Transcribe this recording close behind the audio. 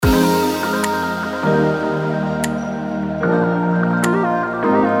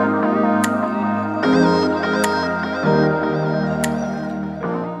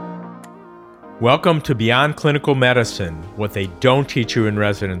Welcome to Beyond Clinical Medicine, what they don't teach you in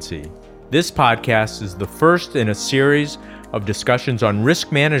residency. This podcast is the first in a series of discussions on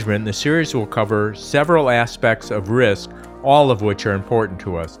risk management. The series will cover several aspects of risk, all of which are important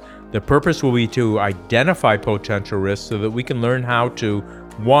to us. The purpose will be to identify potential risks so that we can learn how to,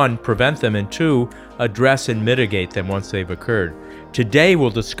 one, prevent them, and two, address and mitigate them once they've occurred. Today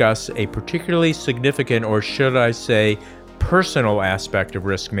we'll discuss a particularly significant, or should I say, personal aspect of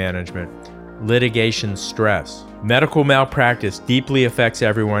risk management: litigation stress. Medical malpractice deeply affects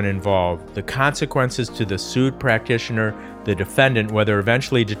everyone involved. The consequences to the sued practitioner, the defendant, whether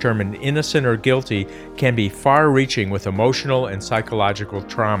eventually determined innocent or guilty, can be far-reaching with emotional and psychological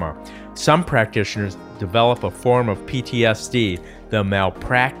trauma. Some practitioners develop a form of PTSD, the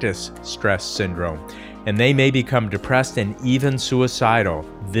malpractice stress syndrome, and they may become depressed and even suicidal.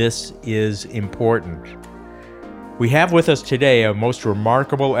 This is important. We have with us today a most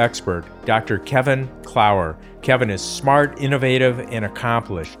remarkable expert, Dr. Kevin Clower. Kevin is smart, innovative, and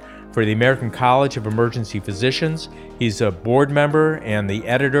accomplished. For the American College of Emergency Physicians, he's a board member and the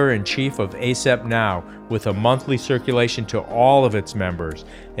editor-in-chief of ACEP Now, with a monthly circulation to all of its members.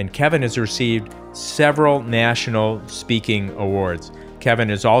 And Kevin has received several national speaking awards.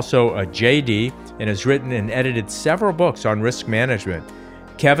 Kevin is also a JD and has written and edited several books on risk management.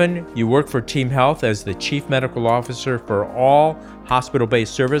 Kevin, you work for Team Health as the Chief Medical Officer for all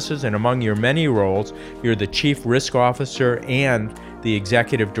hospital-based services, and among your many roles, you're the Chief Risk Officer and the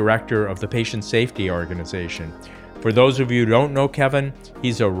Executive Director of the Patient Safety Organization. For those of you who don't know Kevin,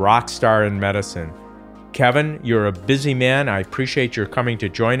 he's a rock star in medicine. Kevin, you're a busy man. I appreciate your coming to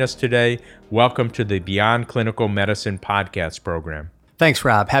join us today. Welcome to the Beyond Clinical Medicine podcast program. Thanks,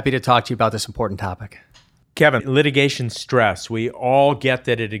 Rob. Happy to talk to you about this important topic. Kevin, litigation stress, we all get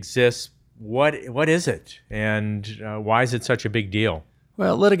that it exists. What is it, and why is it such a big deal?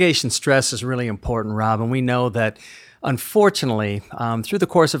 Well, litigation stress is really important, Rob, and we know that, unfortunately, through the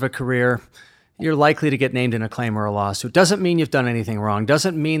course of a career, you're likely to get named in a claim or a lawsuit. Doesn't mean you've done anything wrong.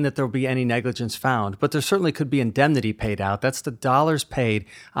 Doesn't mean that there'll be any negligence found, but there certainly could be indemnity paid out. That's the dollars paid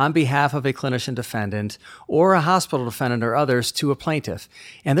on behalf of a clinician defendant or a hospital defendant or others to a plaintiff.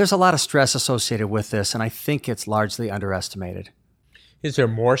 And there's a lot of stress associated with this, and I think it's largely underestimated. Is there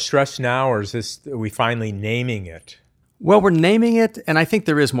more stress now, or are we finally naming it? Well, we're naming it, and I think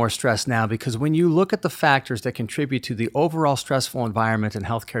there is more stress now because when you look at the factors that contribute to the overall stressful environment in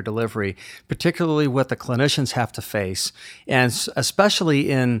healthcare delivery, particularly what the clinicians have to face, and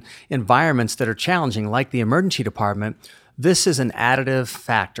especially in environments that are challenging like the emergency department, this is an additive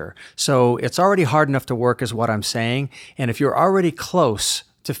factor. So it's already hard enough to work is what I'm saying, and if you're already close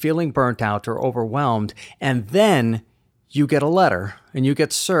to feeling burnt out or overwhelmed, and then you get a letter and you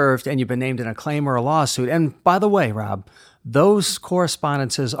get served and you've been named in a claim or a lawsuit. And by the way, Rob, those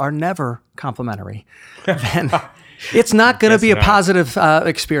correspondences are never complimentary. Then it's not going to be a positive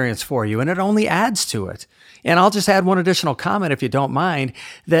experience for you, and it only adds to it. And I'll just add one additional comment, if you don't mind,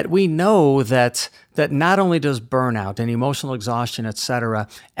 that we know that not only does burnout and emotional exhaustion, et cetera,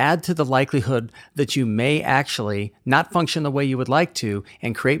 add to the likelihood that you may actually not function the way you would like to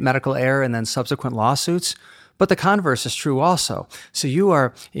and create medical error and then subsequent lawsuits, but the converse is true also. So you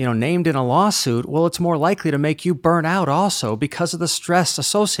are, named in a lawsuit. Well, it's more likely to make you burn out also because of the stress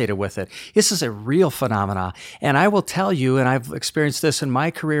associated with it. This is a real phenomena. And I will tell you, and I've experienced this in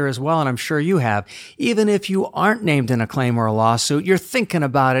my career as well, and I'm sure you have, even if you aren't named in a claim or a lawsuit, you're thinking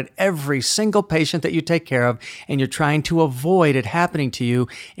about it every single patient that you take care of, and you're trying to avoid it happening to you.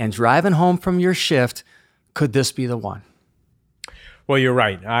 And driving home from your shift, could this be the one? Well, you're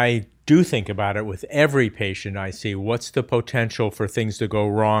right. I do think about it with every patient I see. What's the potential for things to go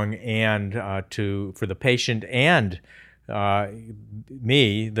wrong, and for the patient and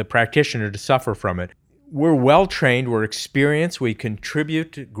me, the practitioner, to suffer from it? We're well trained, we're experienced, we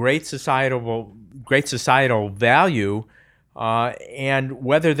contribute to great societal value, and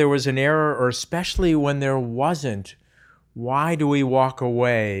whether there was an error or especially when there wasn't, why do we walk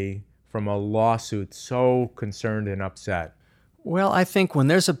away from a lawsuit so concerned and upset? Well, I think when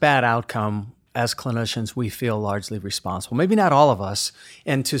there's a bad outcome, as clinicians, we feel largely responsible. Maybe not all of us,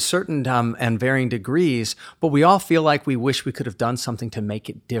 and to certain and varying degrees, but we all feel like we wish we could have done something to make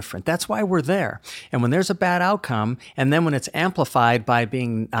it different. That's why we're there. And when there's a bad outcome, and then when it's amplified by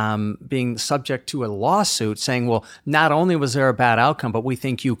being subject to a lawsuit saying, well, not only was there a bad outcome, but we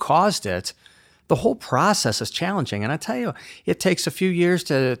think you caused it, the whole process is challenging. And I tell you, it takes a few years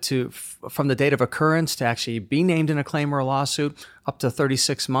from the date of occurrence to actually be named in a claim or a lawsuit, up to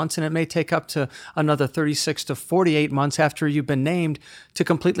 36 months. And it may take up to another 36 to 48 months after you've been named to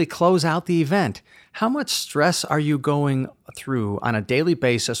completely close out the event. How much stress are you going through on a daily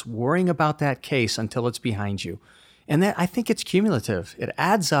basis worrying about that case until it's behind you? And that, I think it's cumulative. It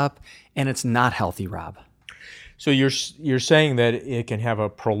adds up, and it's not healthy, Rob. So you're saying that it can have a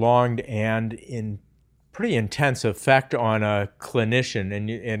prolonged and pretty intense effect on a clinician, and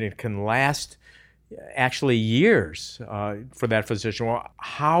it can last actually years for that physician. Well,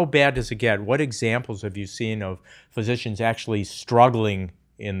 how bad does it get? What examples have you seen of physicians actually struggling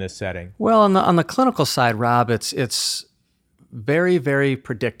in this setting? Well, on the clinical side, Rob, it's very, very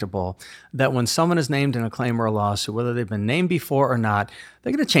predictable that when someone is named in a claim or a lawsuit, whether they've been named before or not,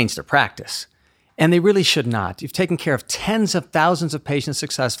 they're going to change their practice. And they really should not. You've taken care of tens of thousands of patients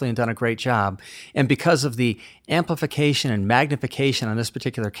successfully and done a great job. And because of the amplification and magnification on this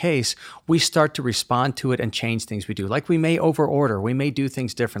particular case, we start to respond to it and change things we do. Like we may overorder, we may do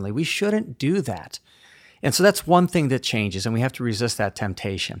things differently. We shouldn't do that. And so that's one thing that changes, and we have to resist that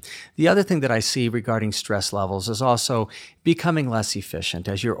temptation. The other thing that I see regarding stress levels is also becoming less efficient.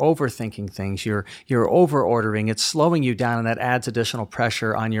 As you're overthinking things, you're over-ordering, it's slowing you down, and that adds additional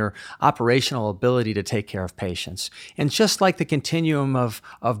pressure on your operational ability to take care of patients. And just like the continuum of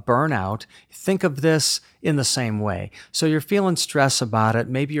burnout, think of this in the same way. So you're feeling stress about it.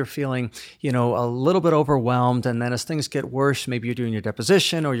 Maybe you're feeling, a little bit overwhelmed. And then as things get worse, maybe you're doing your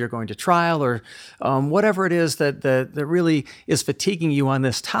deposition or you're going to trial or whatever it is that really is fatiguing you on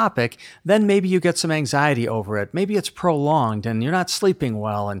this topic. Then maybe you get some anxiety over it. Maybe it's prolonged and you're not sleeping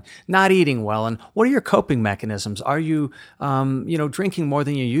well and not eating well. And what are your coping mechanisms? Are you, drinking more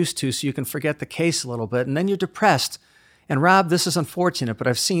than you used to so you can forget the case a little bit? And then you're depressed. And Rob, this is unfortunate, but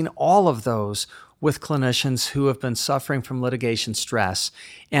I've seen all of those with clinicians who have been suffering from litigation stress.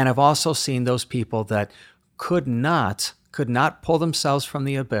 And I've also seen those people that could not pull themselves from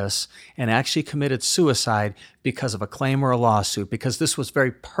the abyss and actually committed suicide because of a claim or a lawsuit, because this was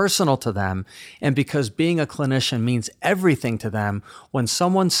very personal to them, and because being a clinician means everything to them. When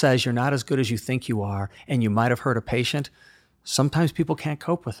someone says you're not as good as you think you are and you might have hurt a patient, sometimes people can't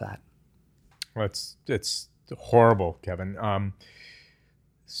cope with that. Well, it's horrible, Kevin.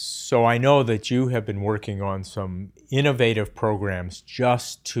 So I know that you have been working on some innovative programs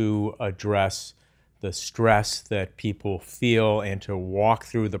just to address the stress that people feel and to walk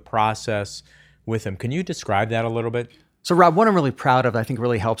through the process with them. Can you describe that a little bit? So Rob, what I'm really proud of, I think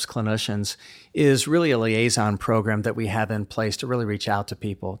really helps clinicians, is really a liaison program that we have in place to really reach out to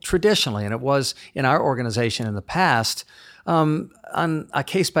people. Traditionally, and it was in our organization in the past, on a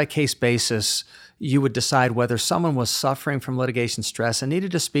case-by-case basis, you would decide whether someone was suffering from litigation stress and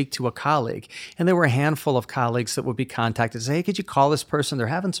needed to speak to a colleague. And there were a handful of colleagues that would be contacted and say, hey, could you call this person? They're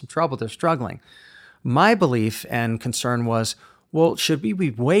having some trouble. They're struggling. My belief and concern was, well, should we be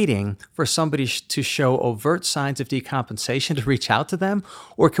waiting for somebody to show overt signs of decompensation to reach out to them?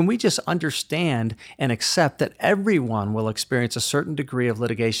 Or can we just understand and accept that everyone will experience a certain degree of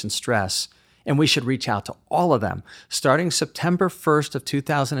litigation stress, and we should reach out to all of them? Starting September 1st of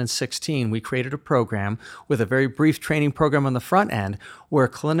 2016, we created a program with a very brief training program on the front end where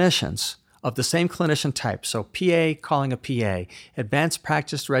clinicians of the same clinician type, so PA calling a PA, advanced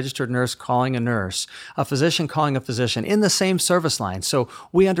practice registered nurse calling a nurse, a physician calling a physician in the same service line, so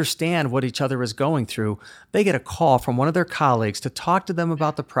we understand what each other is going through, they get a call from one of their colleagues to talk to them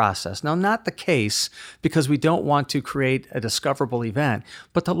about the process. Now, not the case, because we don't want to create a discoverable event,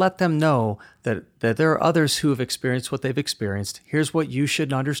 but to let them know that there are others who have experienced what they've experienced. Here's what you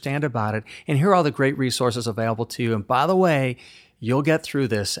should understand about it, and here are all the great resources available to you. And by the way, you'll get through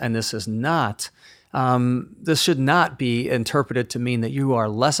this, and this is not, this should not be interpreted to mean that you are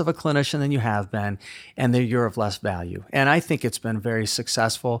less of a clinician than you have been, and that you're of less value. And I think it's been very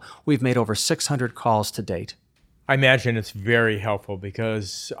successful. We've made over 600 calls to date. I imagine it's very helpful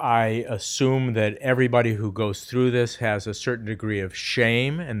because I assume that everybody who goes through this has a certain degree of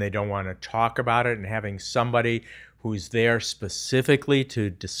shame and they don't want to talk about it, and having somebody who's there specifically to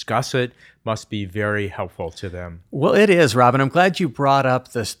discuss it must be very helpful to them. Well, it is, Robin. I'm glad you brought up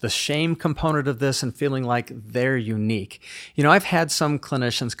the shame component of this and feeling like they're unique. I've had some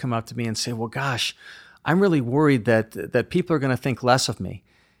clinicians come up to me and say, well, gosh, I'm really worried that people are going to think less of me.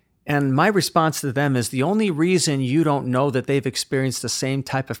 And my response to them is the only reason you don't know that they've experienced the same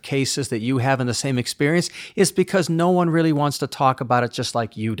type of cases that you have in the same experience is because no one really wants to talk about it just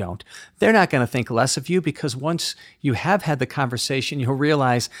like you don't. They're not going to think less of you because once you have had the conversation, you'll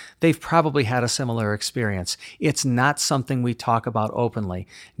realize they've probably had a similar experience. It's not something we talk about openly.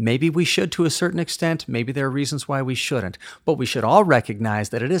 Maybe we should to a certain extent. Maybe there are reasons why we shouldn't. But we should all recognize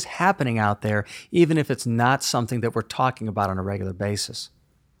that it is happening out there, even if it's not something that we're talking about on a regular basis.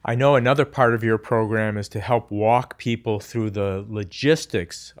 I know another part of your program is to help walk people through the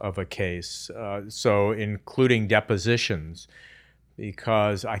logistics of a case, so including depositions,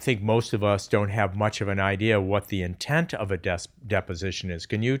 because I think most of us don't have much of an idea what the intent of a deposition is.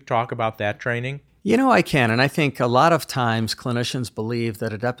 Can you talk about that training? I can, and I think a lot of times clinicians believe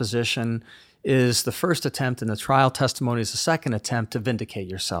that a deposition is the first attempt and the trial testimony is the second attempt to vindicate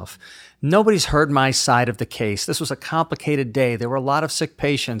yourself. Nobody's heard my side of the case. This was a complicated day. There were a lot of sick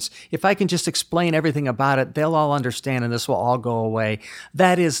patients. If I can just explain everything about it, they'll all understand and this will all go away.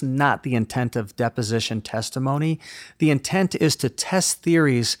 That is not the intent of deposition testimony. The intent is to test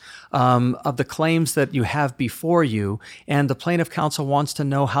theories of the claims that you have before you, and the plaintiff counsel wants to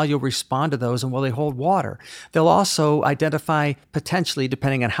know how you'll respond to those and will they hold water. They'll also identify potentially,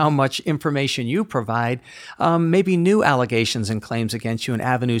 depending on how much information you provide, maybe new allegations and claims against you and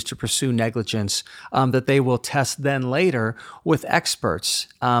avenues to pursue negligence that they will test then later with experts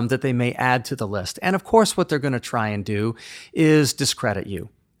that they may add to the list. And of course, what they're going to try and do is discredit you,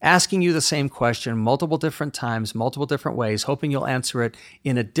 asking you the same question multiple different times, multiple different ways, hoping you'll answer it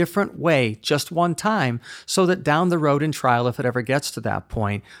in a different way just one time so that down the road in trial, if it ever gets to that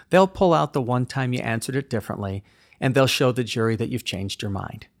point, they'll pull out the one time you answered it differently and they'll show the jury that you've changed your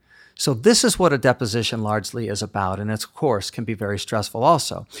mind. So this is what a deposition largely is about, and it, of course, can be very stressful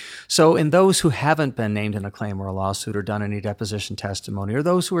also. So in those who haven't been named in a claim or a lawsuit or done any deposition testimony, or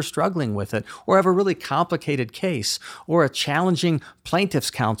those who are struggling with it, or have a really complicated case, or a challenging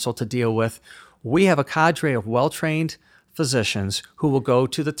plaintiff's counsel to deal with, we have a cadre of well-trained physicians who will go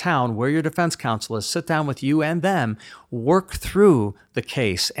to the town where your defense counsel is, sit down with you and them, work through the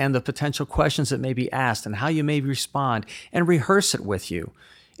case and the potential questions that may be asked and how you may respond, and rehearse it with you.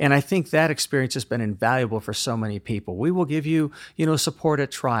 And I think that experience has been invaluable for so many people. We will give you, support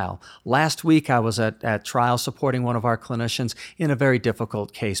at trial. Last week, I was at trial supporting one of our clinicians in a very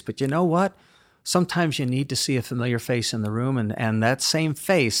difficult case. But you know what? Sometimes you need to see a familiar face in the room, and that same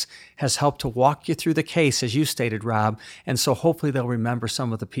face has helped to walk you through the case, as you stated, Rob. And so hopefully they'll remember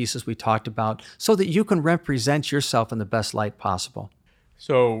some of the pieces we talked about so that you can represent yourself in the best light possible.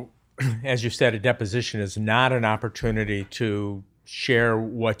 So, as you said, a deposition is not an opportunity to share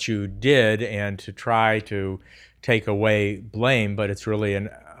what you did and to try to take away blame, but it's really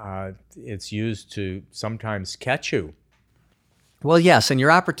it's used to sometimes catch you. Well, yes, and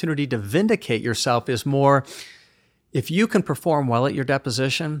your opportunity to vindicate yourself is more, if you can perform well at your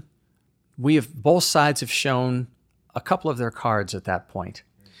deposition, both sides have shown a couple of their cards at that point.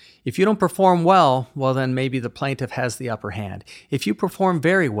 If you don't perform well, then maybe the plaintiff has the upper hand. If you perform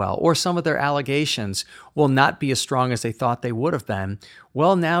very well, or some of their allegations will not be as strong as they thought they would have been,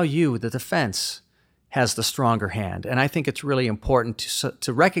 well, now you, the defense, has the stronger hand. And I think it's really important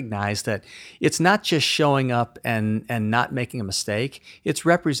to recognize that it's not just showing up and not making a mistake. It's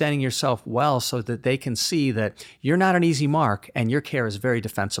representing yourself well so that they can see that you're not an easy mark and your care is very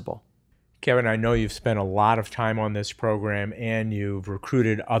defensible. Kevin, I know you've spent a lot of time on this program and you've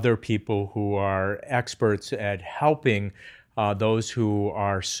recruited other people who are experts at helping those who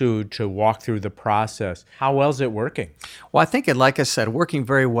are sued to walk through the process. How well is it working? Well, I think it, like I said, working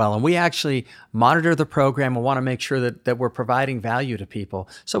very well. And we actually monitor the program and want to make sure that we're providing value to people.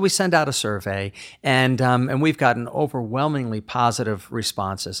 So we send out a survey, and we've gotten overwhelmingly positive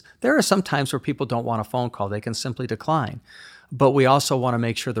responses. There are some times where people don't want a phone call. They can simply decline. But we also want to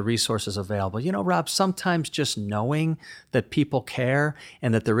make sure the resource is available. Rob, sometimes just knowing that people care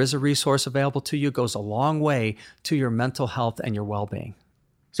and that there is a resource available to you goes a long way to your mental health and your well-being.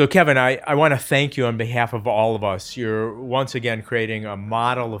 So, Kevin, I want to thank you on behalf of all of us. You're once again creating a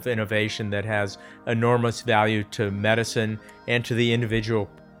model of innovation that has enormous value to medicine and to the individual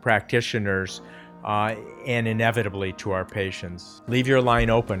practitioners. And inevitably to our patients. Leave your line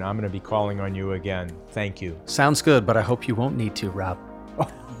open. I'm going to be calling on you again. Thank you. Sounds good, but I hope you won't need to, Rob.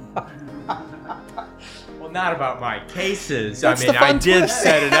 Well, not about my cases. I mean, I did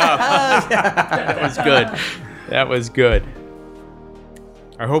set it up. That was good. That was good.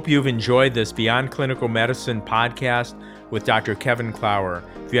 I hope you've enjoyed this Beyond Clinical Medicine podcast with Dr. Kevin Clower.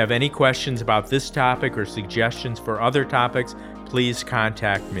 If you have any questions about this topic or suggestions for other topics, please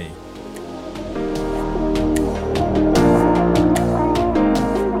contact me.